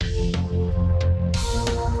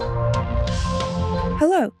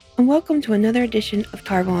Hello, and welcome to another edition of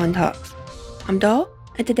TarValon Talks. I'm Doll,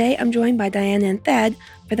 and today I'm joined by Diana and Thad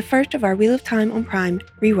for the first of our Wheel of Time on Prime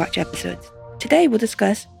Rewatch episodes. Today we'll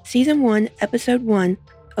discuss Season 1, Episode 1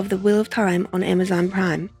 of The Wheel of Time on Amazon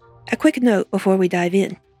Prime. A quick note before we dive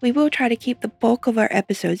in. We will try to keep the bulk of our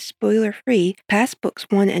episodes spoiler-free past books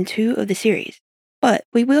 1 and 2 of the series, but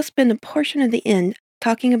we will spend a portion of the end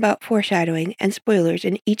talking about foreshadowing and spoilers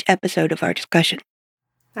in each episode of our discussion.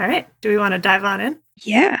 All right. Do we want to dive on in?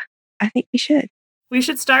 Yeah, I think we should. We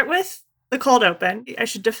should start with the cold open. I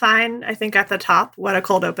should define, I think, at the top what a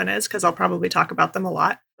cold open is, because I'll probably talk about them a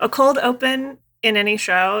lot. A cold open in any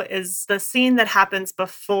show is the scene that happens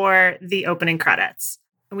before the opening credits.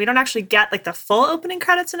 And we don't actually get like the full opening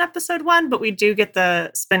credits in episode 1, but we do get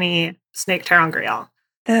the spinny snake TarValon.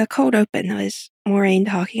 The cold open was Maureen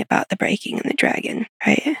talking about the breaking and the dragon,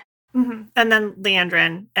 right? Mm-hmm. And then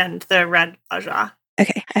Leandrin and the red Aja.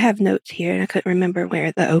 Okay, I have notes here, and I couldn't remember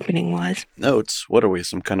where the opening was. Notes? What are we,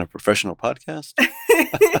 some kind of professional podcast?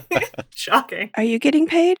 Shocking. Are you getting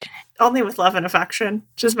paid? Only with love and affection,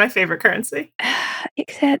 which is my favorite currency.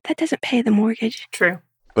 Except that doesn't pay the mortgage. True.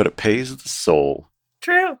 But it pays the soul.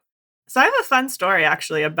 True. So I have a fun story,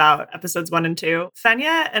 actually, about episodes 1 and 2.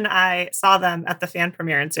 Fenya and I saw them at the fan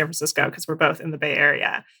premiere in San Francisco because we're both in the Bay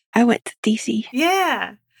Area. I went to DC.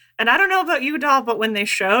 Yeah. And I don't know about you, Doll, but when they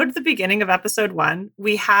showed the beginning of episode 1,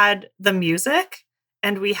 we had the music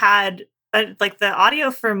and we had like the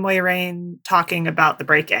audio for Moiraine talking about the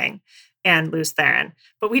breaking and Luz Theron.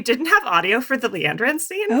 But we didn't have audio for the Leandrin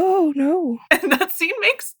scene. Oh, no. And that scene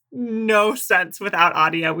makes no sense without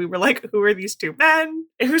audio. We were like, who are these two men?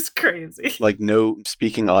 It was crazy. Like no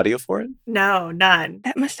speaking audio for it? No, none.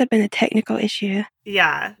 That must have been a technical issue.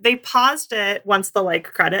 Yeah. They paused it once the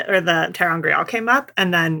like credit or the TarValon came up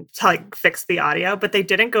and then to like fix the audio, but they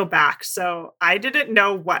didn't go back. So I didn't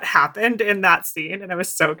know what happened in that scene and I was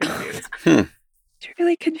so confused. It's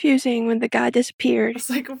really confusing when the guy disappeared. It's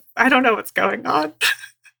like, I don't know what's going on.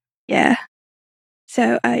 Yeah.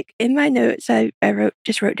 So, in my notes, I wrote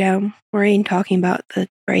down Maureen talking about the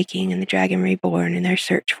breaking and the dragon reborn and their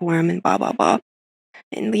search for him and blah, blah, blah.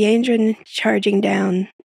 And Leandrin charging down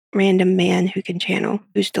random man who can channel,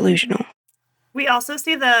 who's delusional. We also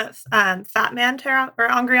see the fat man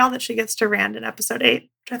Angriel that she gets to Rand in episode 8,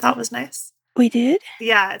 which I thought was nice. We did?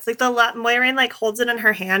 Yeah, it's like Moiraine like holds it in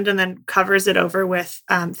her hand and then covers it over with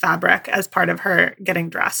fabric as part of her getting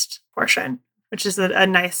dressed portion, which is a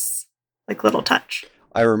nice like little touch.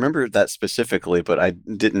 I remember that specifically, but I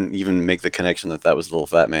didn't even make the connection that was the little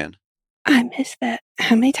fat man. I missed that.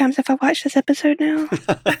 How many times have I watched this episode now?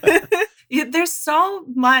 Yeah, there's so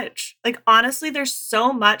much. Like, honestly, there's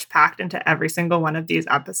so much packed into every single one of these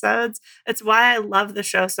episodes. It's why I love the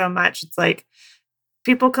show so much. It's like,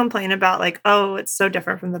 people complain about like, oh, it's so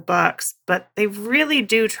different from the books, but they really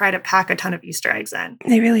do try to pack a ton of Easter eggs in.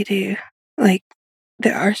 They really do. Like,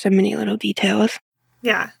 there are so many little details.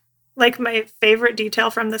 Yeah. Like, my favorite detail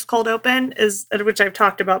from this cold open is, which I've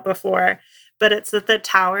talked about before, but it's that the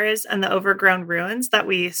towers and the overgrown ruins that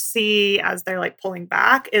we see as they're like pulling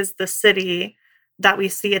back is the city that we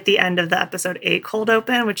see at the end of the episode 8 cold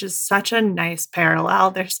open, which is such a nice parallel.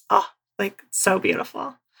 There's, like, so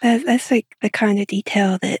beautiful. That's like the kind of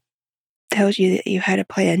detail that tells you that you had a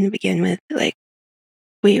plan to begin with. Like,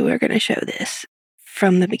 we were going to show this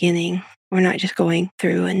from the beginning. We're not just going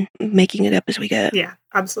through and making it up as we go. Yeah,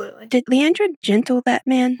 absolutely. Did Leandrin gentle that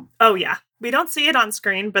man? Oh, yeah. We don't see it on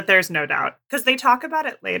screen, but there's no doubt. Because they talk about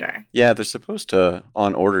it later. Yeah, they're supposed to,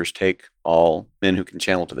 on orders, take all men who can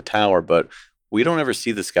channel to the tower, but we don't ever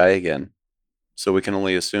see this guy again. So we can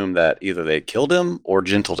only assume that either they killed him or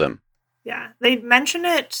gentled him. Yeah. They mention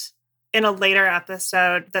it in a later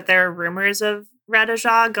episode that there are rumors of Red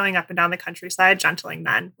Aja going up and down the countryside, gentling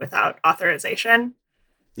men without authorization.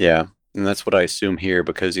 Yeah. And that's what I assume here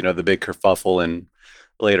because, the big kerfuffle in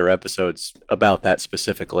later episodes about that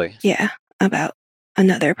specifically. Yeah, about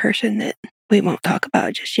another person that we won't talk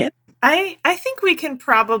about just yet. I think we can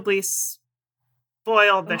probably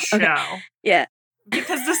spoil the show. Okay. Yeah.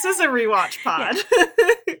 Because this is a rewatch pod.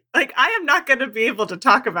 Yeah. Like, I am not going to be able to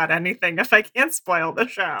talk about anything if I can't spoil the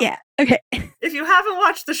show. Yeah, okay. If you haven't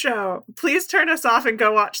watched the show, please turn us off and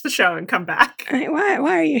go watch the show and come back. I mean, why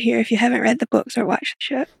are you here if you haven't read the books or watched the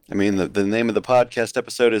show? I mean, the name of the podcast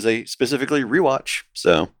episode is a specifically rewatch,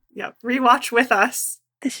 so. Yep, rewatch with us.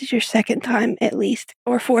 This is your second time at least,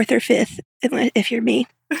 or fourth or fifth, if you're me.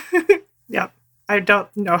 Yep. I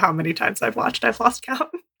don't know how many times I've watched. I've lost count.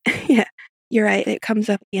 Yeah. You're right. It comes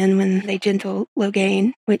up again when they gentle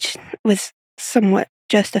Logain, which was somewhat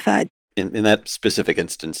justified. In that specific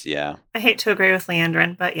instance, yeah. I hate to agree with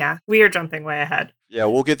Leandrin, but yeah, we are jumping way ahead. Yeah,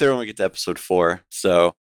 we'll get there when we get to episode 4.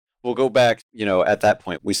 So we'll go back, at that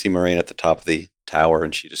point, we see Moraine at the top of the tower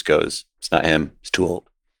and she just goes, it's not him, he's too old.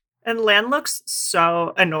 And Lan looks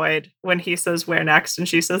so annoyed when he says where next and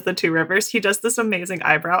she says the Two Rivers. He does this amazing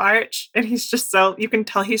eyebrow arch and he's just you can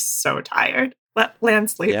tell he's so tired. Let Lan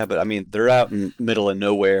sleep. Yeah, but I mean, they're out in middle of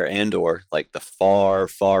nowhere or like the far,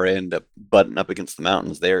 far end up button up against the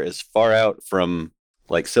mountains. They're as far out from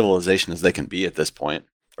like civilization as they can be at this point.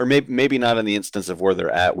 Or maybe not in the instance of where they're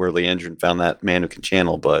at, where Leandrin found that man who can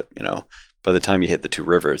channel, but, by the time you hit the Two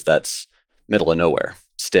Rivers, that's middle of nowhere.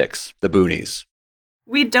 Sticks, the boonies.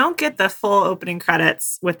 We don't get the full opening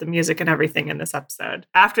credits with the music and everything in this episode.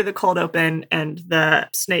 After the cold open and the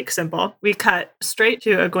snake symbol, we cut straight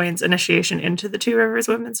to Egwene's initiation into the Two Rivers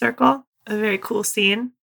Women's Circle. A very cool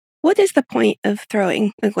scene. What is the point of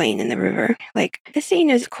throwing Egwene in the river? Like, the scene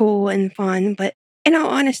is cool and fun, but in all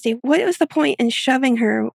honesty, what was the point in shoving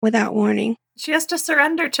her without warning? She has to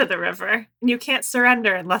surrender to the river. And you can't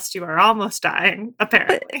surrender unless you are almost dying,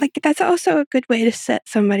 apparently. But, that's also a good way to set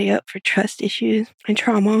somebody up for trust issues and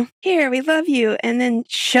trauma. Here, we love you, and then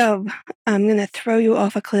shove. I'm going to throw you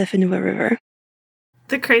off a cliff into a river.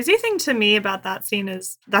 The crazy thing to me about that scene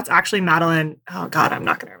is that's actually Madeline. Oh, God, I'm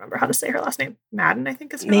not going to remember how to say her last name. Madden, I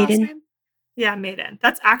think is her last name. Yeah, Maiden.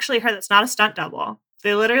 That's actually her. That's not a stunt double.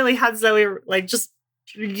 They literally had Zoe, just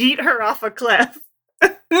yeet her off a cliff.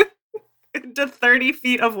 To 30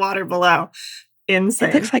 feet of water below. Insane.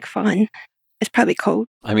 It looks like fun. It's probably cold.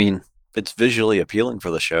 I mean, it's visually appealing for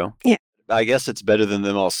the show. Yeah. I guess it's better than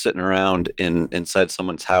them all sitting around inside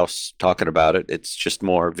someone's house talking about it. It's just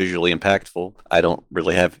more visually impactful. I don't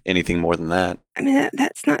really have anything more than that. I mean,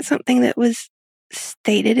 that's not something that was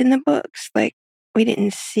stated in the books. Like, we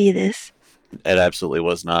didn't see this. It absolutely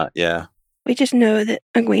was not, yeah. We just know that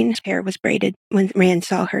Egwene's hair was braided when Rand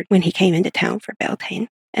saw her when he came into town for Beltane.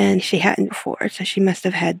 And she hadn't before, so she must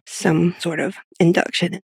have had some sort of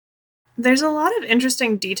induction. There's a lot of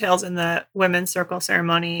interesting details in the Women's Circle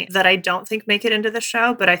ceremony that I don't think make it into the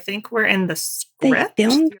show, but I think were in the script. They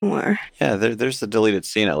filmed more. Yeah, there's the deleted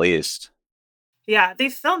scene at least. Yeah,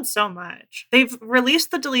 they've filmed so much. They've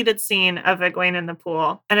released the deleted scene of Egwene in the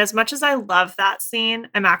pool. And as much as I love that scene,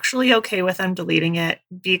 I'm actually okay with them deleting it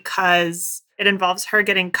because it involves her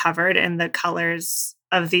getting covered in the colors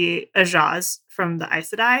of the Ajaz from the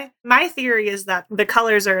Aes Sedai. My theory is that the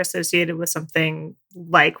colors are associated with something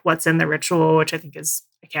like what's in the ritual, which I think is,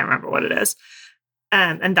 I can't remember what it is.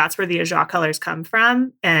 And that's where the Ajah colors come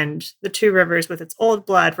from. And the Two Rivers with its old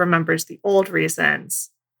blood remembers the old reasons,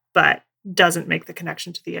 but doesn't make the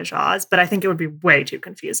connection to the Ajahs. But I think it would be way too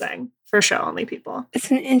confusing for show-only people.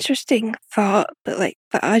 It's an interesting thought, but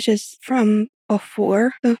the Ajahs from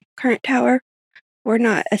before the current tower were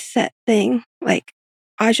not a set thing.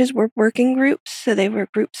 Ajahs were working groups, so they were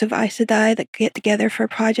groups of Aes Sedai that get together for a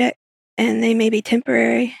project, and they may be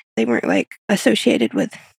temporary. They weren't associated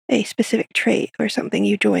with a specific trait or something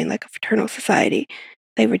you join, like a fraternal society.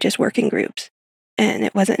 They were just working groups. And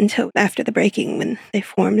it wasn't until after the breaking when they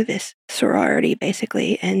formed this sorority,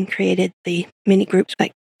 basically, and created the mini groups,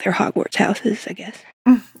 like their Hogwarts houses, I guess.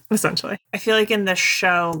 Essentially. I feel like in the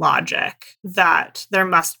show logic that there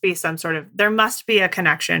must be a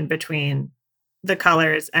connection between the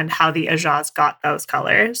colors and how the Ajahs got those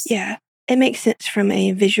colors. Yeah, it makes sense from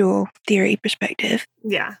a visual theory perspective.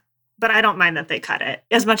 Yeah, but I don't mind that they cut it,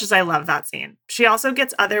 as much as I love that scene. She also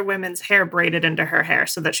gets other women's hair braided into her hair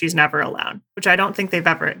so that she's never alone, which I don't think they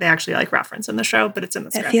actually reference in the show, but it's in the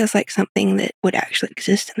script. It feels like something that would actually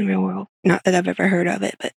exist in the real world. Not that I've ever heard of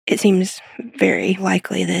it, but it seems very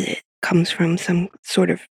likely that it comes from some sort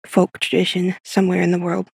of folk tradition somewhere in the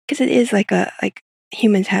world. Because it is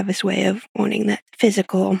humans have this way of wanting that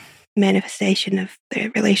physical manifestation of their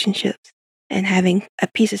relationships, and having a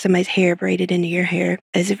piece of somebody's hair braided into your hair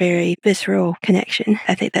is a very visceral connection.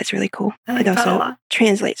 I think that's really cool. It also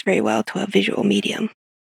translates very well to a visual medium.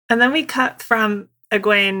 And then we cut from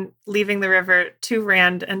Egwene leaving the river to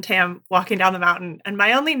Rand and Tam walking down the mountain. And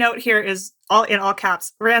my only note here is in all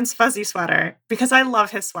caps, Rand's fuzzy sweater, because I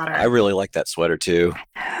love his sweater. I really like that sweater too.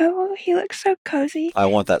 Oh, he looks so cozy. I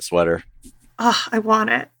want that sweater. Oh, I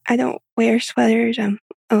want it. I don't wear sweaters. I'm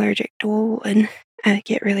allergic to wool and I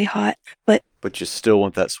get really hot. But you still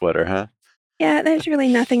want that sweater, huh? Yeah, there's really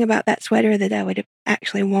nothing about that sweater that I would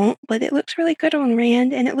actually want, but it looks really good on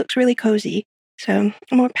Rand and it looks really cozy. So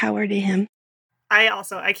more power to him.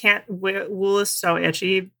 I can't, wool is so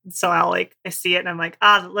itchy. So I see it and I'm like,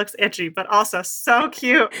 that looks itchy, but also so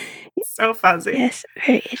cute. So fuzzy. Yes,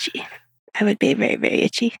 very itchy. I would be very, very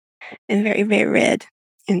itchy and very, very red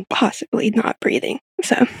and possibly not breathing.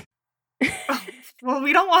 So Oh, well,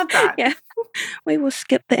 we don't want that. Yeah. We will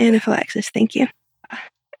skip the anaphylaxis. Thank you.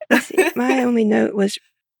 Let's see. My only note was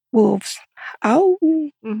wolves. Oh.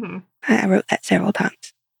 Mm-hmm. I wrote that several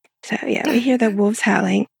times. So, yeah, we hear the wolves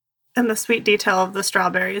howling. And the sweet detail of the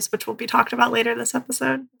strawberries, which will be talked about later this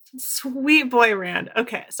episode. Sweet boy Rand.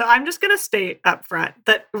 Okay, so I'm just going to state up front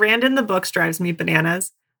that Rand in the books drives me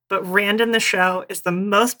bananas, but Rand in the show is the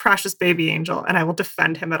most precious baby angel, and I will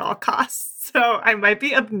defend him at all costs. So I might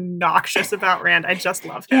be obnoxious about Rand. I just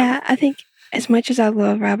love him. Yeah, I think as much as I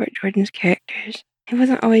love Robert Jordan's characters, he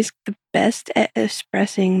wasn't always the best at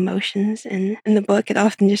expressing emotions. And in the book, it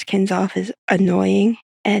often just comes off as annoying.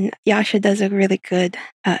 And Yasha does a really good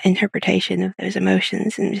interpretation of those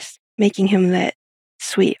emotions and just making him that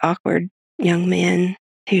sweet, awkward young man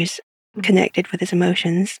who's connected with his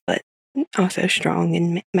emotions, but also strong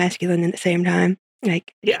and masculine at the same time.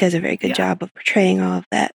 Like, he does a very good job of portraying all of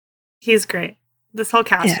that. He's great. This whole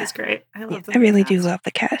cast is great. I love I really do love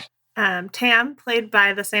the cast. Tam, played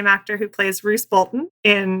by the same actor who plays Roose Bolton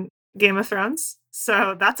in Game of Thrones.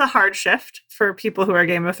 So that's a hard shift for people who are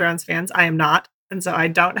Game of Thrones fans. I am not. And so I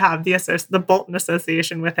don't have the Bolton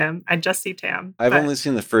association with him. I just see Tam. I've only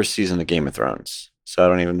seen the first season of Game of Thrones, so I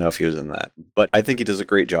don't even know if he was in that. But I think he does a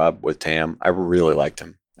great job with Tam. I really liked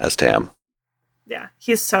him as Tam. Yeah,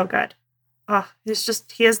 he's so good. Oh,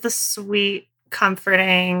 he has the sweet,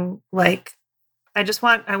 comforting, like, I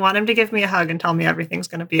want him to give me a hug and tell me everything's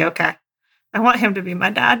going to be okay. I want him to be my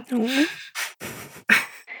dad.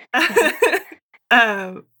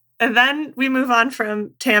 And then we move on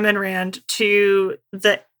from Tam and Rand to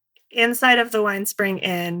the inside of the Wine Spring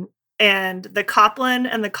Inn, and the Copland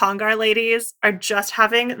and the Congar ladies are just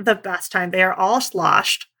having the best time. They are all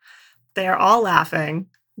sloshed. They are all laughing.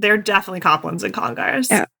 They're definitely Coplands and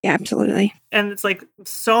Congars. Yeah, absolutely. And it's like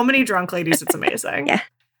so many drunk ladies. It's amazing. Yeah.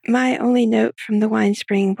 My only note from the Wine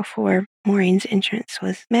Spring before Maureen's entrance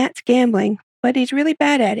was Matt's gambling, but he's really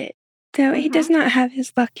bad at it. So he does not have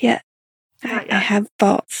his luck yet. I have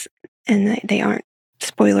thoughts, and they aren't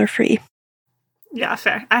spoiler-free. Yeah,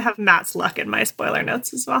 fair. I have Matt's luck in my spoiler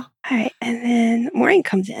notes as well. All right, and then Maureen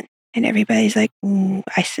comes in, and everybody's like, ooh,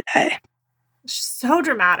 So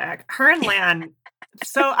dramatic. Her and Lan.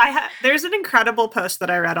 So there's an incredible post that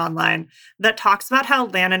I read online that talks about how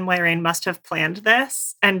Lan and Moiraine must have planned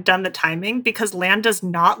this and done the timing, because Lan does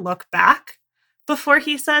not look back before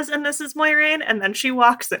he says, and this is Moiraine, and then she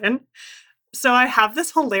walks in. So I have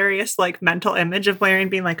this hilarious, like, mental image of Moiraine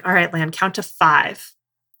being like, all right, Lan, count to 5.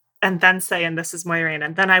 And then say, and this is Moiraine,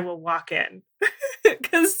 and then I will walk in.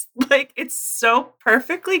 Because, like, it's so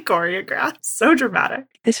perfectly choreographed. So dramatic.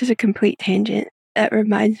 This is a complete tangent. That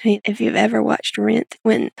reminds me, if you've ever watched Rent,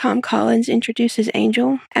 when Tom Collins introduces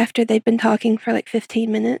Angel after they've been talking for like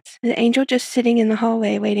 15 minutes, the Angel just sitting in the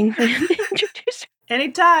hallway waiting for him to introduce her.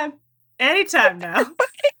 Anytime now.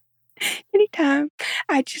 Anytime.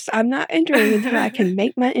 I'm not entering until I can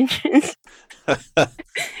make my entrance.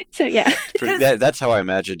 So yeah, that's how I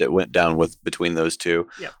imagined it went down between those two.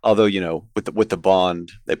 Yep. Although, with the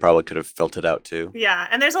bond, they probably could have felt it out too. Yeah,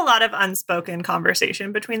 and there's a lot of unspoken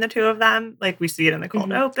conversation between the two of them. Like, we see it in the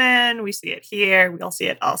cold open, we see it here, we'll see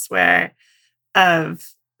it elsewhere,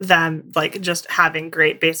 of them like just having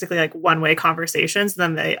great, basically like one-way conversations.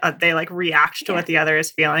 Then they like react to what the other is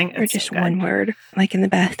feeling. Or just one word, like in the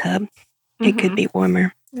bathtub. It could be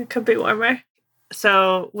warmer. It could be warmer.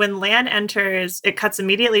 So when Lan enters, it cuts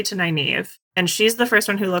immediately to Nynaeve, and she's the first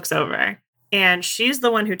one who looks over. And she's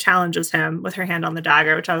the one who challenges him with her hand on the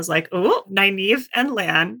dagger, which I was like, oh, Nynaeve and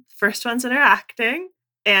Lan, first ones interacting.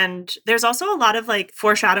 And there's also a lot of like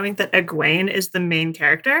foreshadowing that Egwene is the main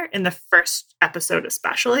character in the first episode,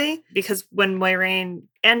 especially because when Moiraine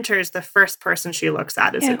enters, the first person she looks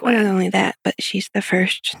at is Egwene. Well, not only that, but she's the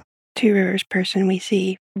first Two Rivers person we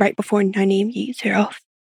see right before Nynaeve yeets her off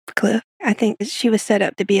the cliff. I think she was set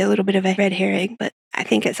up to be a little bit of a red herring, but I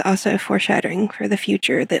think it's also foreshadowing for the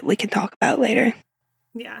future that we can talk about later.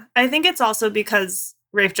 Yeah, I think it's also because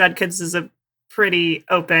Rafe Judkins is a pretty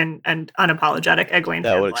open and unapologetic Egwene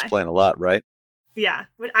That fanboy. would explain a lot, right? Yeah,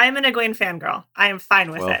 I'm an Egwene fangirl. I am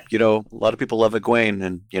fine with it. A lot of people love Egwene,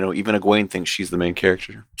 and, even Egwene thinks she's the main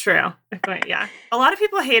character. True. Egwene, yeah. A lot of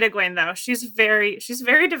people hate Egwene, though. She's very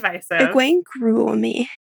divisive. Egwene grew on me.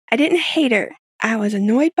 I didn't hate her. I was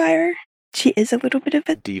annoyed by her. She is a little bit of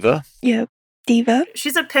a diva. Yeah, diva.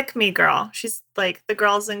 She's a pick-me girl. She's like the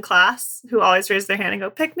girls in class who always raise their hand and go,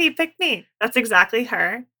 pick me, pick me. That's exactly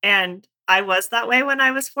her. And I was that way when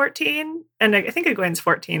I was 14. And I think Egwene's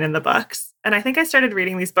 14 in the books. And I think I started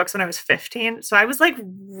reading these books when I was 15. So I was like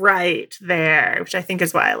right there, which I think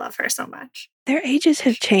is why I love her so much. Their ages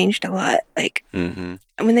have changed a lot. Like when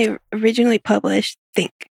they originally published, I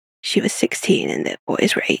think she was 16 and the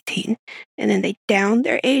boys were 18. And then they downed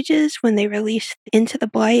their ages when they released Into the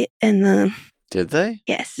Blight and the... Did they?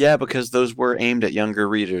 Yes. Yeah, because those were aimed at younger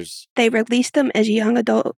readers. They released them as young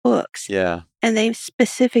adult books. Yeah. And they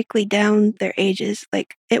specifically downed their ages.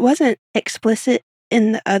 Like, it wasn't explicit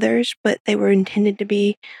in the others, but they were intended to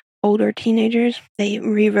be older teenagers. They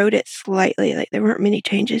rewrote it slightly. Like, there weren't many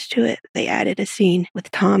changes to it. They added a scene with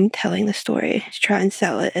Tom telling the story to try and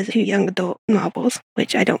sell it as 2 young adult novels,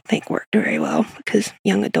 which I don't think worked very well because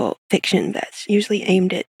young adult fiction, that's usually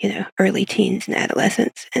aimed at, early teens and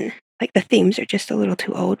adolescents. And like the themes are just a little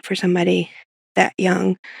too old for somebody that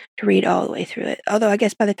young to read all the way through it. Although I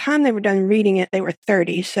guess by the time they were done reading it, they were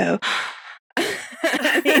 30. So,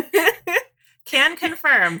 can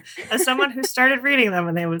confirm as someone who started reading them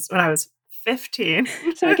when I was 15.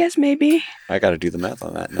 So I guess maybe I got to do the math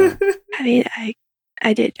on that now. I mean,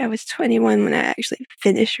 I did. I was 21 when I actually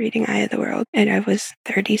finished reading Eye of the World, and I was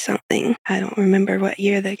 30 something. I don't remember what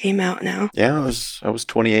year they came out now. Yeah, I was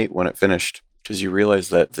 28 when it finished. Because you realize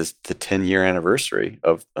that this the 10-year anniversary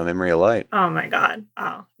of A Memory of Light. Oh my God.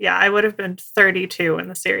 Oh, yeah. I would have been 32 when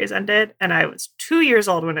the series ended, and I was 2 years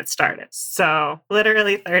old when it started. So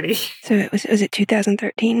literally 30. So was it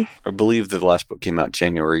 2013? I believe the last book came out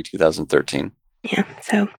January 2013. Yeah,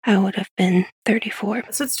 so I would have been 34.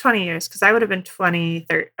 So it's 20 years, because I would have been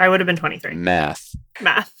 23. I would have been 23. Math.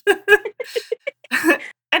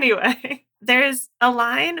 Anyway, there's a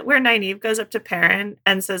line where Nynaeve goes up to Perrin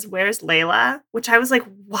and says, "Where's Layla?" Which I was like,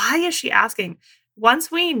 why is she asking? Once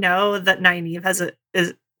we know that Nynaeve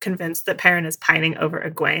is convinced that Perrin is pining over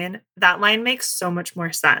Egwene, that line makes so much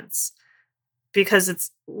more sense. Because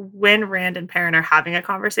it's when Rand and Perrin are having a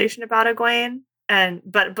conversation about Egwene.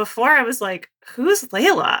 But before I was like, who's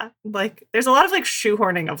Layla? Like, there's a lot of like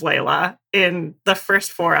shoehorning of Layla in the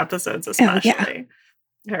first 4 episodes, especially. Oh,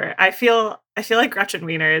 yeah. I feel like Gretchen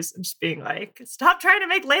Wieners just being like, stop trying to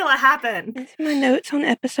make Layla happen. These are my notes on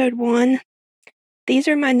episode 1. These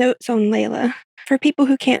are my notes on Layla. For people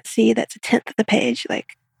who can't see, that's 1/10 of the page.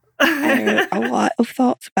 Like, I wrote a lot of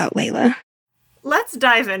thoughts about Layla. Let's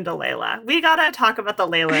dive into Layla. We gotta talk about the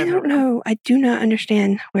Layla. I don't know. I do not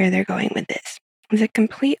understand where they're going with this. It's a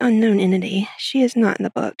complete unknown entity. She is not in the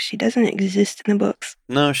books. She doesn't exist in the books.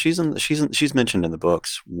 No, she's mentioned in the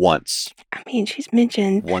books once. I mean, she's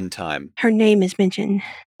mentioned one time. Her name is mentioned,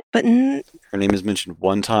 but her name is mentioned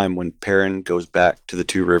one time when Perrin goes back to the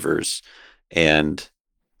 2 rivers, and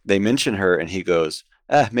they mention her, and he goes,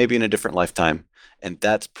 maybe in a different lifetime, and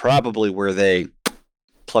that's probably where they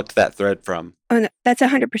plucked that thread from. Oh no, that's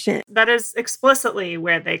 100%. That is explicitly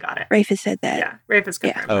where they got it. Rafe has said that. Yeah, Rafe has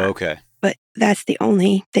confirmed. Yeah. that. Oh, okay. But that's the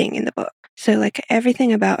only thing in the book. So, like,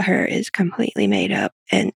 everything about her is completely made up,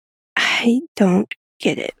 and I don't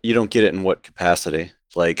get it. You don't get it in what capacity?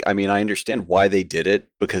 Like, I mean, I understand why they did it,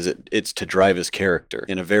 because it's to drive his character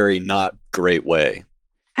in a very not great way.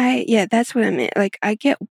 Yeah, that's what I meant. Like, I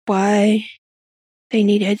get why they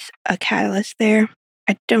needed a catalyst there.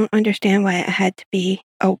 I don't understand why it had to be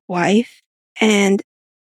a wife, and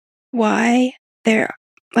why they're,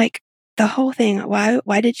 like, the whole thing,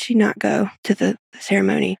 why did she not go to the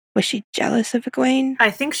ceremony? Was she jealous of Egwene?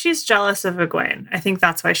 I think she's jealous of Egwene. I think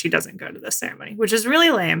that's why she doesn't go to the ceremony, which is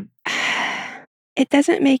really lame. It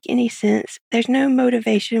doesn't make any sense. There's no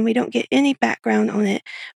motivation. We don't get any background on it.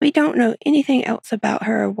 We don't know anything else about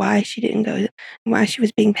her or why she didn't go, why she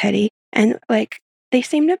was being petty. And, like, they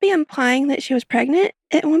seem to be implying that she was pregnant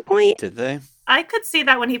at one point. Did they? I could see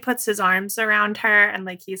that when he puts his arms around her and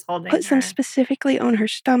like he's holding puts her. them specifically on her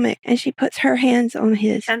stomach, and she puts her hands on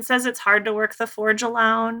his. And says it's hard to work the forge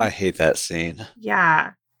alone. I hate that scene.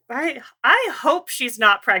 Yeah. I hope she's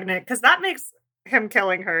not pregnant, because that makes him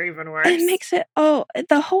killing her even worse. It makes it,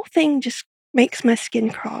 the whole thing just makes my skin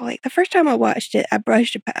crawl. Like, the first time I watched it, I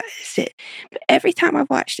brushed past it. But every time I've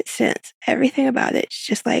watched it since, everything about it's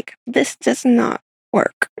just like, this does not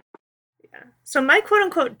work. So my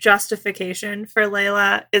quote-unquote justification for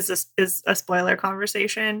Layla is a spoiler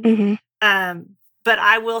conversation. Mm-hmm. But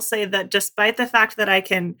I will say that despite the fact that I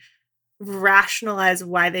can rationalize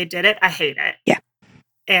why they did it, I hate it. Yeah.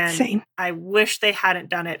 And Same. I wish they hadn't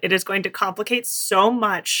done it. It is going to complicate so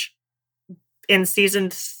much in season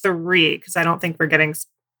 3, because I don't think we're getting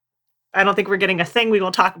a thing we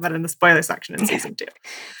will talk about in the spoiler section in season 2.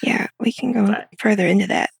 Yeah, we can go further into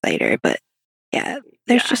that later, but yeah,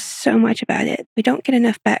 there's just so much about it. We don't get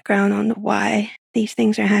enough background on why these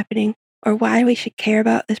things are happening or why we should care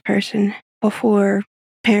about this person before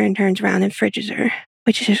Perrin turns around and fridges her,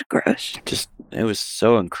 which is just gross. It was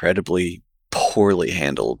so incredibly poorly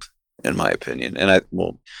handled, in my opinion. And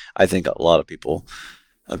I think a lot of people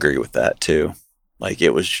agree with that too. Like,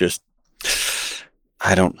 it was just,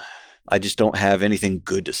 I just don't have anything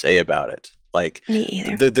good to say about it. Like, Me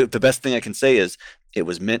either. the best thing I can say is it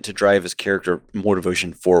was meant to drive his character more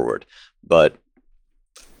devotion forward, but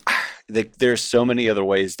there's so many other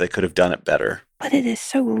ways they could have done it better. But it is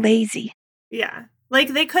so lazy. Yeah. Like,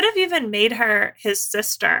 they could have even made her his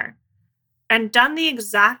sister and done the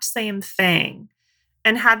exact same thing.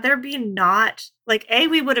 And had there been not, like,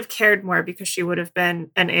 we would have cared more because she would have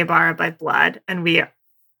been an Abara by blood, and we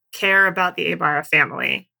care about the Abara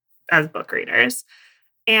family as book readers.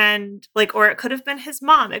 And, like, or it could have been his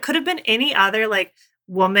mom. It could have been any other, like,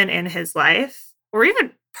 woman in his life, or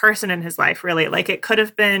even person in his life, really. Like, it could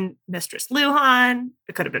have been Mistress Luhan.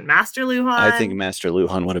 It could have been Master Luhan. I think Master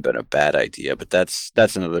Luhan would have been a bad idea, but that's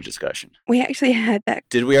another discussion. We actually had that.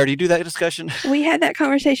 Did we already do that discussion? We had that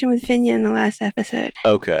conversation with Finya in the last episode.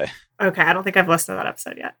 Okay, I don't think I've listened to that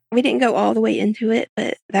episode yet. We didn't go all the way into it,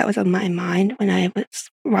 but that was on my mind when I was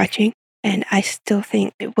watching. And I still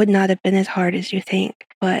think it would not have been as hard as you think.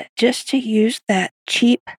 But just to use that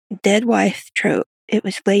cheap dead wife trope, it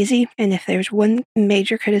was lazy. And if there's one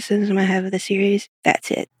major criticism I have of the series,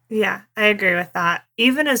 that's it. Yeah, I agree with that.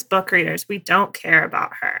 Even as book readers, we don't care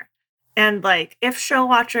about her. And, like, if show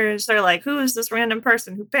watchers are like, who is this random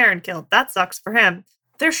person who Perrin killed? That sucks for him.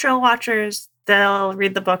 They're show watchers. They'll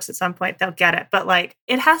read the books at some point. They'll get it. But, like,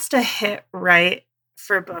 it has to hit right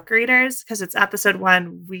for book readers because it's episode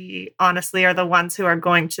 1. We honestly are the ones who are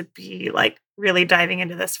going to be, like, really diving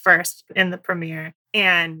into this first in the premiere.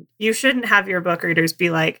 And you shouldn't have your book readers be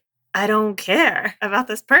like, I don't care about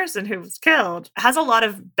this person who was killed. It has a lot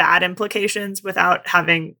of bad implications without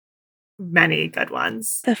having many good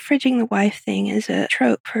ones. The fridging the wife thing is a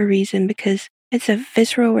trope for a reason because it's a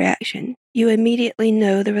visceral reaction. You immediately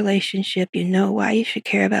know the relationship. You know why you should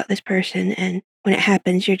care about this person. And when it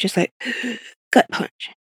happens, you're just like, gut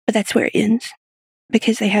punch. But that's where it ends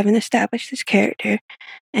because they haven't established this character.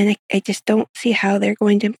 And I just don't see how they're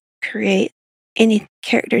going to create any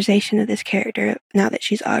characterization of this character now that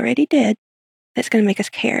she's already dead that's going to make us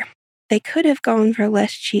care. They could have gone for a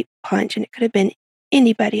less cheap punch and it could have been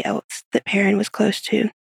anybody else that Perrin was close to.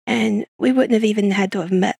 And we wouldn't have even had to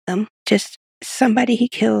have met them. Just somebody he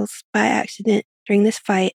kills by accident during this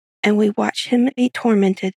fight. And we watch him be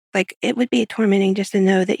tormented. Like, it would be tormenting just to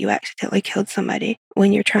know that you accidentally killed somebody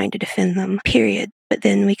when you're trying to defend them, period. But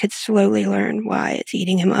then we could slowly learn why it's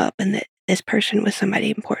eating him up and that this person was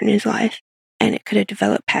somebody important in his life. And it could have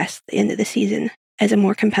developed past the end of the season as a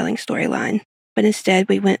more compelling storyline. But instead,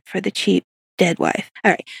 we went for the cheap dead wife.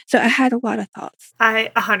 All right. So I had a lot of thoughts.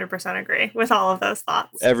 I 100% agree with all of those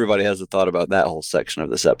thoughts. Everybody has a thought about that whole section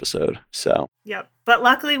of this episode. So, yep. But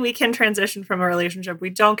luckily, we can transition from a relationship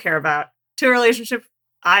we don't care about to a relationship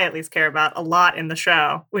I at least care about a lot in the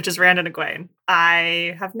show, which is Rand and Egwene.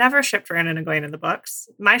 I have never shipped Rand and Egwene in the books.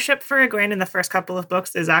 My ship for Egwene in the first couple of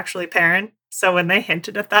books is actually Perrin. So when they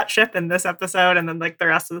hinted at that ship in this episode and then, like, the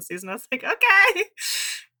rest of the season, I was like, okay,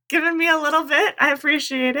 giving me a little bit. I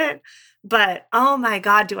appreciate it. But oh my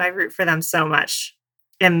God, do I root for them so much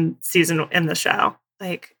in the show.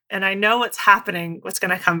 Like, and I know what's happening, what's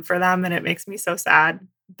going to come for them. And it makes me so sad,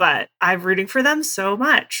 but I'm rooting for them so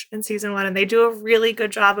much in season 1. And they do a really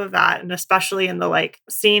good job of that. And especially in the, like,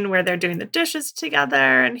 scene where they're doing the dishes together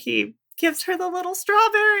and he gives her the little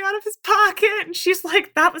strawberry out of his pocket. And she's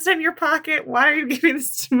like, that was in your pocket. Why are you giving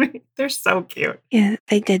this to me? They're so cute. Yeah,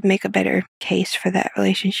 they did make a better case for that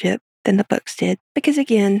relationship than the books did. Because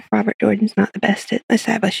again, Robert Jordan's not the best at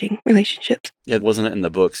establishing relationships. Yeah, it wasn't in the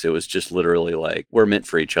books. It was just literally like, we're meant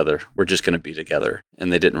for each other. We're just going to be together.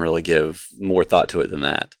 And they didn't really give more thought to it than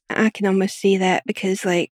that. I can almost see that because,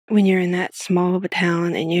 like, when you're in that small of a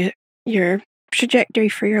town and your trajectory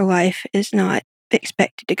for your life is not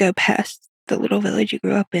expected to go past the little village you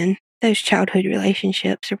grew up in, those childhood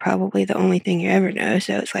relationships are probably the only thing you ever know.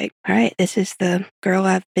 So it's like, all right, this is the girl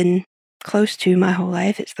I've been close to my whole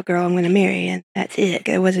life. It's the girl I'm going to marry, and that's it.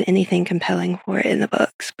 There wasn't anything compelling for it in the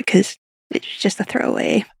books because it's just a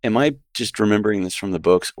throwaway. Am I just remembering this from the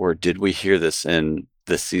books, or did we hear this in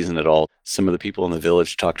this season at all? Some of the people in the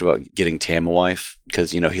village talked about getting Tam a wife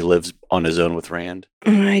because, you know, he lives on his own with Rand.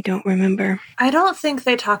 I don't remember. I don't think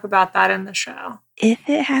they talk about that in the show. If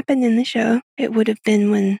it happened in the show, it would have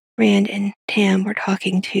been when Rand and Tam were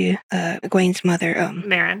talking to Egwene's mother,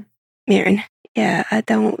 Meryn. Yeah, I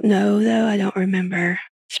don't know, though. I don't remember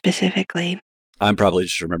specifically. I'm probably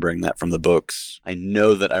just remembering that from the books. I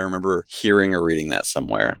know that I remember hearing or reading that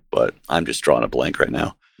somewhere, but I'm just drawing a blank right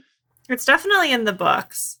now. It's definitely in the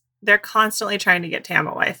books. They're constantly trying to get Tam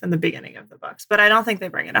a wife in the beginning of the books, but I don't think they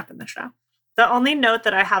bring it up in the show. The only note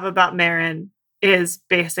that I have about Meryn is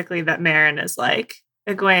basically that Meryn is like,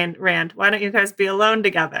 Egwene, Rand, why don't you guys be alone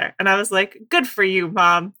together? And I was like, good for you,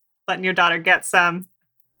 Mom, letting your daughter get some.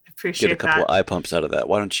 Appreciate Get a couple that. of eye pumps out of that.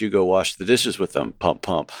 Why don't you go wash the dishes with them? Pump,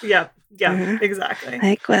 pump. Yep, exactly.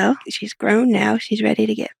 Like, well, she's grown now. She's ready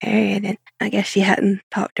to get married. And I guess she hadn't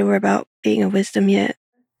talked to her about being a wisdom yet.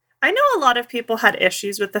 I know a lot of people had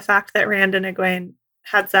issues with the fact that Rand and Egwene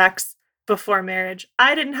had sex before marriage.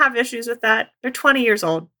 I didn't have issues with that. They're 20 years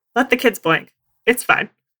old. Let the kids boink. It's fine.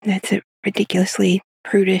 That's a ridiculously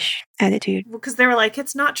prudish attitude. Because they were like,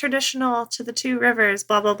 it's not traditional to the two rivers,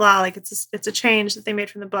 blah, blah, blah. Like, it's a change that they made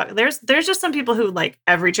from the book. There's just some people who, like,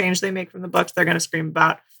 every change they make from the books, they're going to scream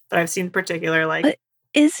about. But I've seen particular, like... But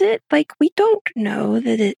is it, like, we don't know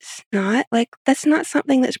that it's not? Like, that's not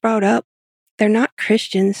something that's brought up. They're not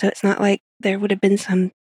Christians, so it's not like there would have been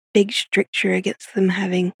some big stricture against them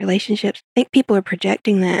having relationships. I think people are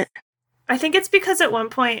projecting that. I think it's because at one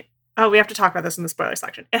point... Oh, we have to talk about this in the spoiler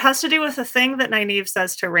section. It has to do with a thing that Nynaeve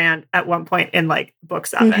says to Rand at one point in, like, book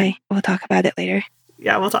 7. Okay, we'll talk about it later.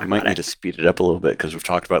 Yeah, we'll talk We about might need to speed it up a little bit because we've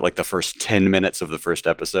talked about, like, the first 10 minutes of the first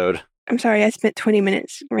episode. I'm sorry, I spent 20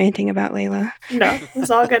 minutes ranting about Layla. No, it's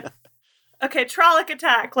all good. Okay, Trolloc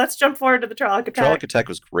attack. Let's jump forward to the Trolloc attack. Trolloc attack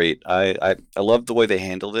was great. I loved the way they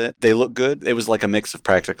handled it. They look good. It was like a mix of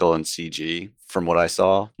practical and CG from what I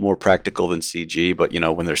saw. More practical than CG, but, you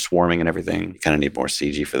know, when they're swarming and everything, you kind of need more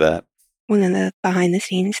CG for that. One of the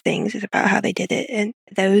behind-the-scenes things is about how they did it, and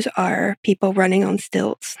those are people running on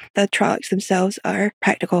stilts. The Trollocs themselves are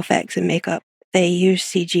practical effects and makeup. They use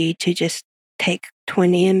CG to just take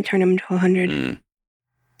 20 and turn them into 100.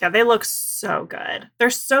 Yeah, they look so good. They're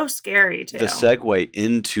so scary, too. The segue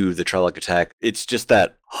into the Trolloc attack, it's just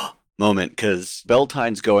that moment, because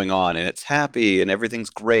Beltane's going on, and it's happy, and everything's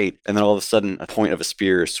great, and then all of a sudden, a point of a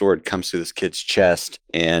spear or sword comes through this kid's chest,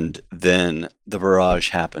 and then the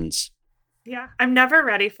barrage happens. Yeah, I'm never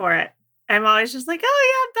ready for it. I'm always just like,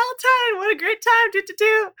 oh yeah, Beltane, what a great time,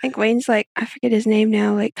 do. And Egwene's like, I forget his name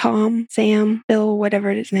now, like Tom, Sam, Bill, whatever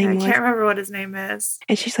his name was. I can't remember what his name is.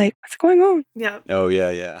 And she's like, what's going on? Yeah. Oh,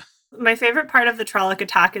 yeah. My favorite part of the Trolloc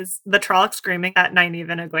attack is the Trolloc screaming at Nynaeve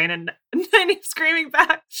and Egwene, and Nynaeve screaming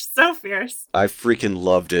back. She's so fierce. I freaking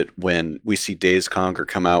loved it when we see Days Conquer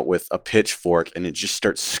come out with a pitchfork and it just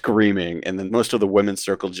starts screaming, and then most of the women's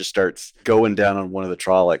circle just starts going down on one of the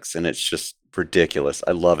Trollocs, and it's just ridiculous.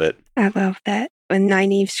 I love it. I love that. When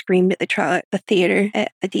Nynaeve screamed at the Trolloc, the theater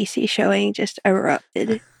at the DC showing just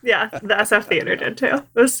erupted. Yeah, the SF theater did too.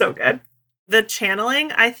 It was so good. The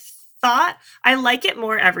channeling, I thought I like it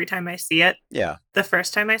more every time I see it. Yeah. The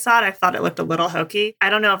first time I saw it, I thought it looked a little hokey. I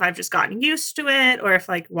don't know if I've just gotten used to it or if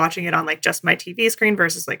like watching it on like just my TV screen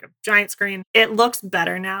versus like a giant screen. It looks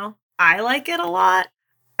better now. I like it a lot.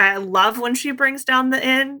 I love when she brings down the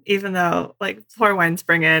inn, even though like poor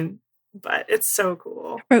Winespring Inn, but it's so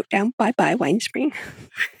cool. Wrote down bye-bye Winespring.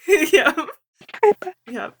 Yep. Bye-bye.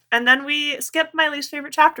 Yep. And then we skipped my least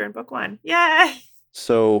favorite chapter in book 1. Yay!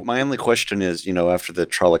 So my only question is, you know, after the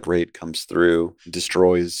Trolloc raid comes through,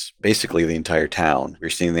 destroys basically the entire town. You're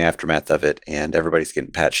seeing the aftermath of it, and everybody's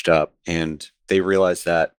getting patched up. And they realize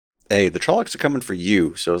that, hey, the Trollocs are coming for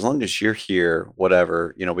you. So as long as you're here,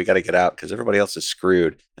 whatever, you know, we got to get out because everybody else is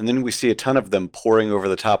screwed. And then we see a ton of them pouring over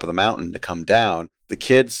the top of the mountain to come down. The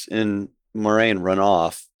kids in Moraine run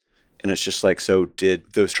off. And it's just like, so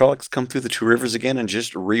did those Trollocs come through the two rivers again and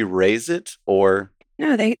just re-raise it? Or...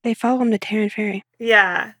 No, they follow him to Terran Ferry.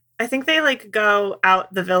 Yeah. I think they like go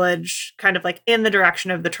out the village kind of like in the direction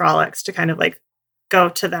of the Trollocs to kind of like go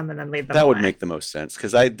to them and then lead them That away. would make the most sense.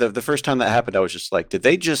 Because the first time that happened, I was just like, did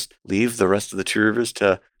they just leave the rest of the two rivers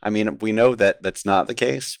to... I mean, we know that that's not the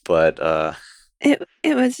case, but... It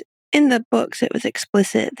was, in the books, it was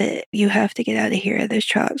explicit that you have to get out of here. Those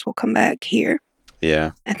Trollocs will come back here.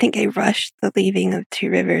 Yeah. I think they rushed the leaving of Two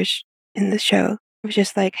Rivers in the show. It was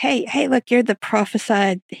just like, hey, look, you're the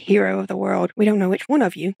prophesied hero of the world. We don't know which one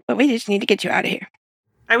of you, but we just need to get you out of here.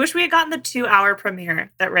 I wish we had gotten the 2-hour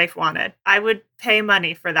premiere that Rafe wanted. I would pay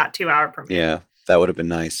money for that 2-hour premiere. Yeah, that would have been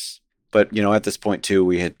nice. But, you know, at this point, too,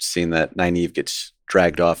 we had seen that Nynaeve gets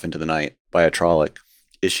dragged off into the night by a Trolloc.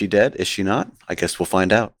 Is she dead? Is she not? I guess we'll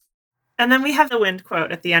find out. And then we have the wind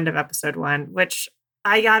quote at the end of episode 1, which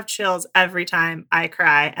I have chills every time. I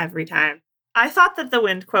cry every time. I thought that the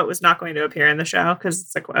wind quote was not going to appear in the show because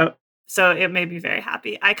it's a quote. So it made me very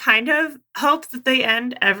happy. I kind of hope that they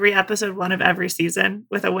end every episode 1 of every season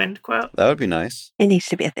with a wind quote. That would be nice. It needs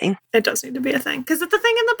to be a thing. It does need to be a thing because it's a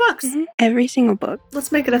thing in the books. Mm-hmm. Every single book.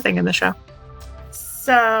 Let's make it a thing in the show.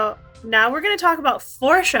 So now we're going to talk about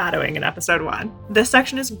foreshadowing in episode 1. This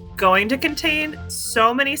section is going to contain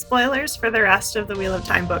so many spoilers for the rest of the Wheel of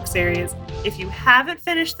Time book series. If you haven't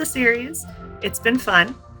finished the series, it's been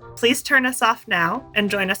fun. Please turn us off now and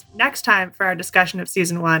join us next time for our discussion of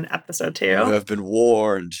Season 1, Episode 2. You have been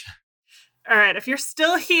warned. All right, if you're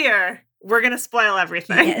still here, we're going to spoil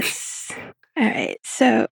everything. Yes. All right,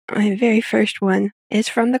 so my very first one is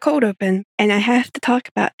from the cold open, and I have to talk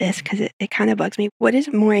about this because it kind of bugs me. What is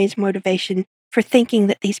Maureen's motivation for thinking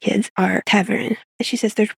that these kids are TarValon? She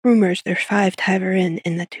says there's rumors there's 5 TarValon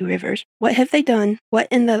in the 2 rivers. What have they done? What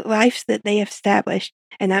in the lives that they have established?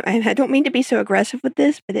 And I don't mean to be so aggressive with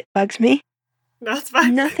this, but it bugs me. No, it's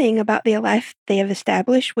fine. Nothing about the life they have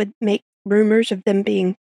established would make rumors of them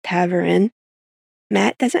being TarValon.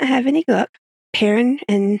 Matt doesn't have any luck. Perrin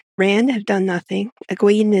and Rand have done nothing.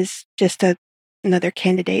 Egwene is just another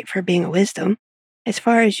candidate for being a wisdom. As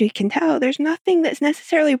far as you can tell, there's nothing that's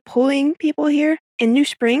necessarily pulling people here. In New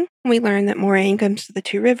Spring, we learn that Moraine comes to the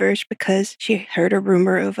 2 rivers because she heard a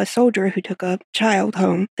rumor of a soldier who took a child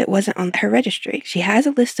home that wasn't on her registry. She has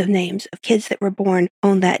a list of names of kids that were born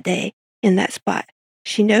on that day in that spot.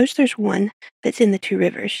 She knows there's one that's in the 2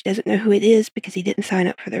 rivers. She doesn't know who it is because he didn't sign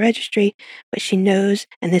up for the registry, but she knows,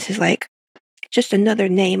 and this is like just another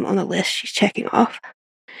name on the list she's checking off.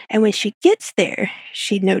 And when she gets there,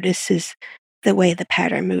 she notices the way the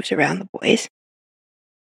pattern moves around the boys.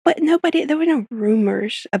 But there were no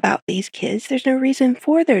rumors about these kids. There's no reason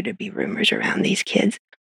for there to be rumors around these kids.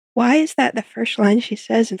 Why is that the first line she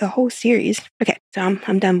says in the whole series? Okay, so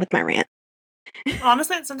I'm done with my rant.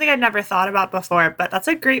 Honestly, it's something I'd never thought about before, but that's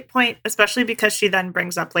a great point, especially because she then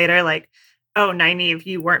brings up later, like, oh, Nynaeve,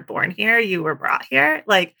 you weren't born here, you were brought here.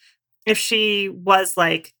 Like, if she was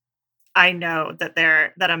like, I know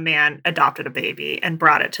that a man adopted a baby and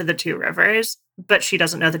brought it to the 2 rivers, but she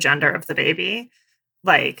doesn't know the gender of the baby,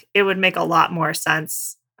 like, it would make a lot more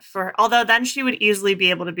sense although then she would easily be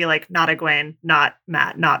able to be like, not Egwene, not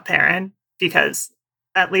Matt, not Perrin, because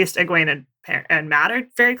at least Egwene and Matt are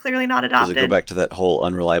very clearly not adopted. Does it go back to that whole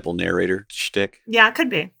unreliable narrator shtick? Yeah, it could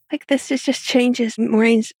be. Like, this just changes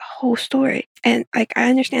Maureen's whole story. And, like, I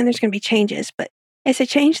understand there's going to be changes, but it's a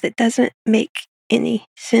change that doesn't make any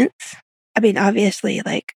sense. I mean, obviously,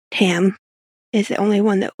 like, Tam is the only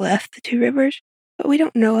one that left the 2 rivers, but we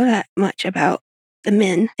don't know that much about the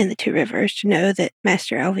men in the 2 rivers to know that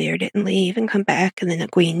Master Alvier didn't leave and come back, and then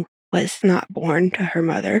Egwene was not born to her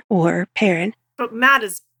mother or Perrin. But Matt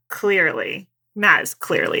is clearly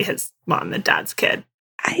his mom and dad's kid.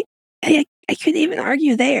 I could even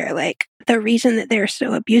argue there, like, the reason that they're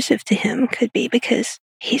so abusive to him could be because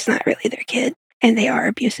he's not really their kid, and they are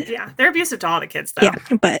abusive. Yeah, they're abusive to all the kids, though. Yeah,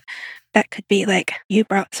 but that could be like, you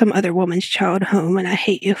brought some other woman's child home, and I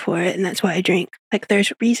hate you for it, and that's why I drink. Like,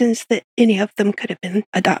 there's reasons that any of them could have been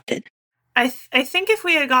adopted. I think if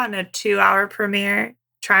we had gotten a 2-hour premiere,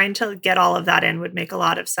 trying to get all of that in would make a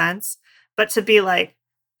lot of sense. But to be like,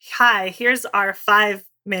 hi, here's our 5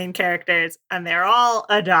 main characters, and they're all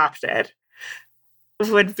adopted,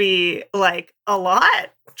 would be like a lot.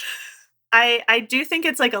 I do think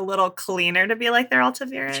it's like a little cleaner to be like they're all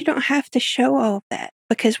TarValon. You don't have to show all of that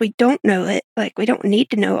because we don't know it. Like, we don't need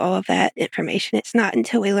to know all of that information. It's not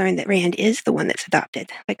until we learn that Rand is the one that's adopted.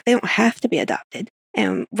 Like, they don't have to be adopted.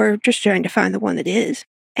 And we're just trying to find the one that is.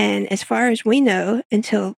 And as far as we know,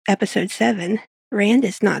 until episode 7, Rand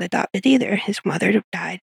is not adopted either. His mother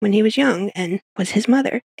died when he was young and was his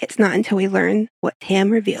mother. It's not until we learn what Tam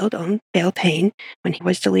revealed on Beltane when he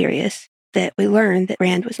was delirious that we learned that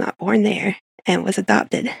Rand was not born there and was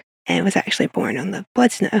adopted and was actually born on the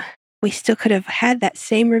Blood Snow. We still could have had that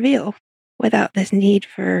same reveal without this need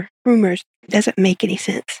for rumors. It doesn't make any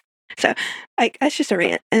sense. So, like, that's just a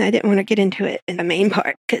rant, and I didn't want to get into it in the main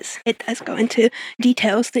part because it does go into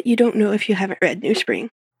details that you don't know if you haven't read New Spring.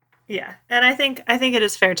 Yeah, and I think it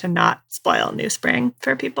is fair to not spoil New Spring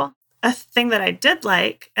for people. A thing that I did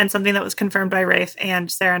like, and something that was confirmed by Rafe and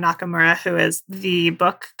Sarah Nakamura, who is the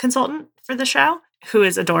book consultant for the show, who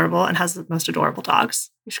is adorable and has the most adorable dogs.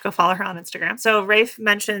 You should go follow her on Instagram. So Rafe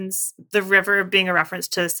mentions the river being a reference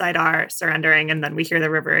to Saidar surrendering, and then we hear the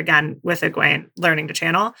river again with Egwene learning to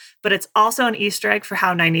channel. But it's also an Easter egg for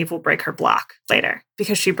how Nynaeve will break her block later,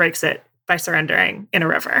 because she breaks it by surrendering in a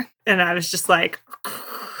river. And I was just like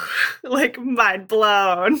mind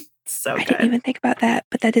blown. So I didn't even think about that,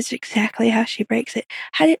 but that is exactly how she breaks it.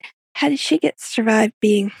 How did she survive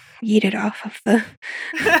being yeeted off of the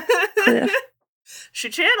cliff? She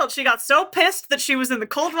channeled. She got so pissed that she was in the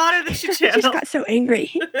cold water that she channeled. She just got so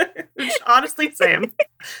angry. Honestly, same.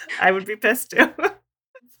 I would be pissed too.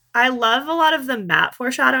 I love a lot of the Matt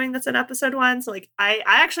foreshadowing that's in episode 1. So, like, I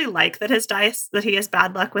actually like that he has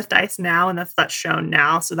bad luck with dice now, and that's shown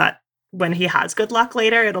now, so that when he has good luck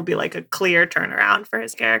later, it'll be like a clear turnaround for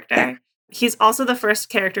his character. Yeah. He's also the first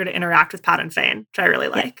character to interact with Pat and Fane, which I really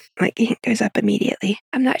like. Like, he goes up immediately.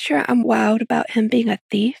 I'm not sure I'm wowed about him being a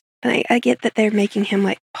thief, but I get that they're making him,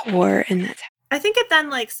 like, poor, and that's... I think it then,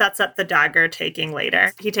 like, sets up the dagger taking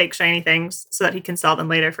later. He takes shiny things so that he can sell them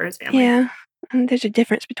later for his family. Yeah, and there's a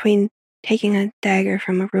difference between taking a dagger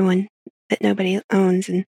from a ruin that nobody owns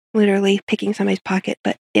and literally picking somebody's pocket,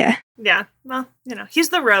 but yeah. Yeah, well, he's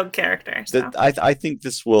the rogue character. So. I think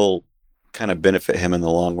this will kind of benefit him in the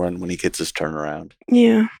long run when he gets his turnaround.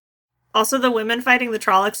 Yeah. Also, the women fighting the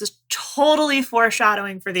Trollocs is totally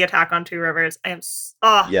foreshadowing for the attack on Two Rivers.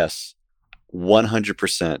 Yes,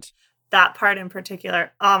 100%. That part in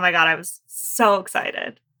particular. Oh my God, I was so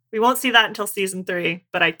excited. We won't see that until season 3,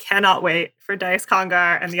 but I cannot wait for Dice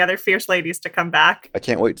Congar and the other fierce ladies to come back. I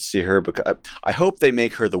can't wait to see her, because I hope they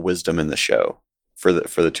make her the wisdom in the show for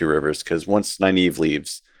the Two Rivers, because once Nynaeve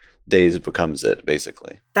leaves, Days becomes it,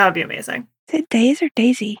 basically. That would be amazing. Is it Days or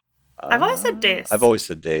Daisy? I've always said Days. I've always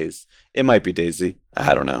said Days. It might be Daisy.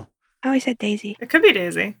 I don't know. I always said Daisy. It could be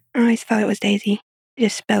Daisy. I always thought it was Daisy.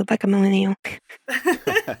 Just spelled like a millennial. I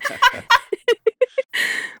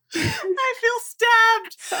feel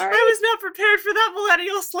stabbed. Sorry. I was not prepared for that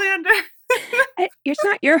millennial slander. It's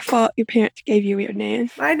not your fault your parents gave you your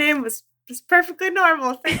name. My name was perfectly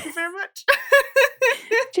normal. Thank you very much.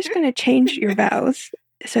 Just going to change your vowels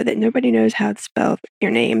so that nobody knows how to spell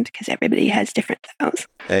your name, because everybody has different vowels.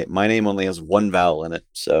 Hey, my name only has one vowel in it,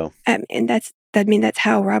 so. And that's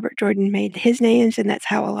how Robert Jordan made his names, and that's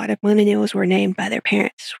how a lot of millennials were named by their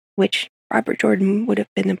parents, which Robert Jordan would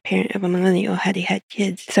have been the parent of a millennial had he had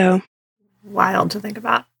kids. So wild to think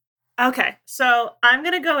about. Okay, so I'm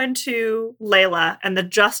going to go into Layla and the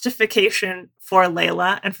justification for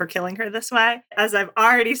Layla and for killing her this way. As I've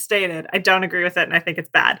already stated, I don't agree with it and I think it's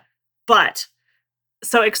bad. But,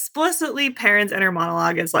 so explicitly, Perrin's inner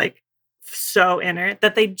monologue is like so inner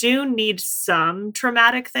that they do need some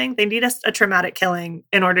traumatic thing. They need a traumatic killing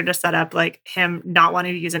in order to set up like him not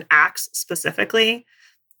wanting to use an axe specifically.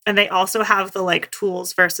 And they also have the like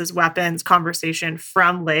tools versus weapons conversation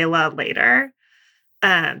from Layla later.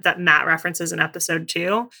 That Matt references in episode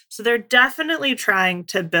 2. So they're definitely trying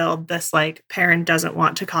to build this, like, Perrin doesn't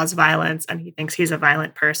want to cause violence and he thinks he's a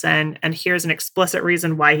violent person. And here's an explicit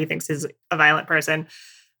reason why he thinks he's a violent person.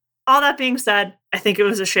 All that being said, I think it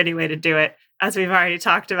was a shitty way to do it, as we've already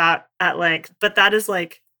talked about at length. But that is,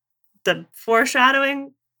 like, the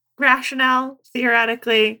foreshadowing rationale,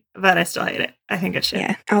 theoretically. But I still hate it. I think it's shit.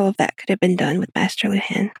 Yeah, all of that could have been done with Master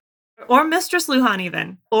Luhan. Or Mistress Luhan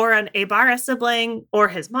even. Or an Abara sibling. Or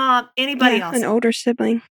his mom. Anybody else. An older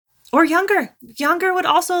sibling. Or younger. Younger would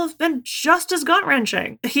also have been just as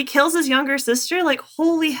gut-wrenching. He kills his younger sister. Like,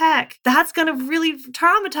 holy heck. That's going to really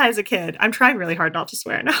traumatize a kid. I'm trying really hard not to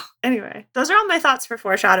swear now. Anyway, those are all my thoughts for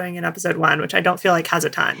foreshadowing in episode 1, which I don't feel like has a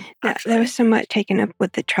ton. Yeah, there was so much taken up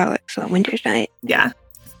with the Trollocs on Winter's Night. Yeah.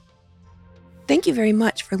 Thank you very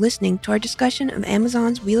much for listening to our discussion of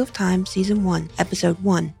Amazon's Wheel of Time Season 1, Episode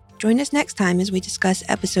 1. Join us next time as we discuss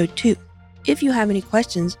Episode 2. If you have any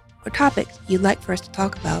questions or topics you'd like for us to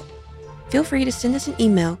talk about, feel free to send us an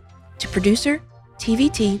email to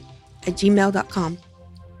producertvt@gmail.com.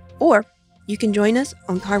 Or you can join us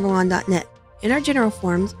on TarValon.net. In our general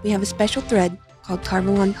forums, we have a special thread called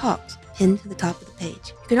TarValon Talks pinned to the top of the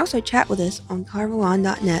page. You can also chat with us on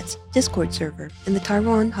TarValon.net's Discord server in the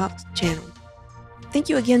TarValon Talks channel. Thank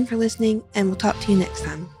you again for listening, and we'll talk to you next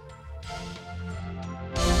time.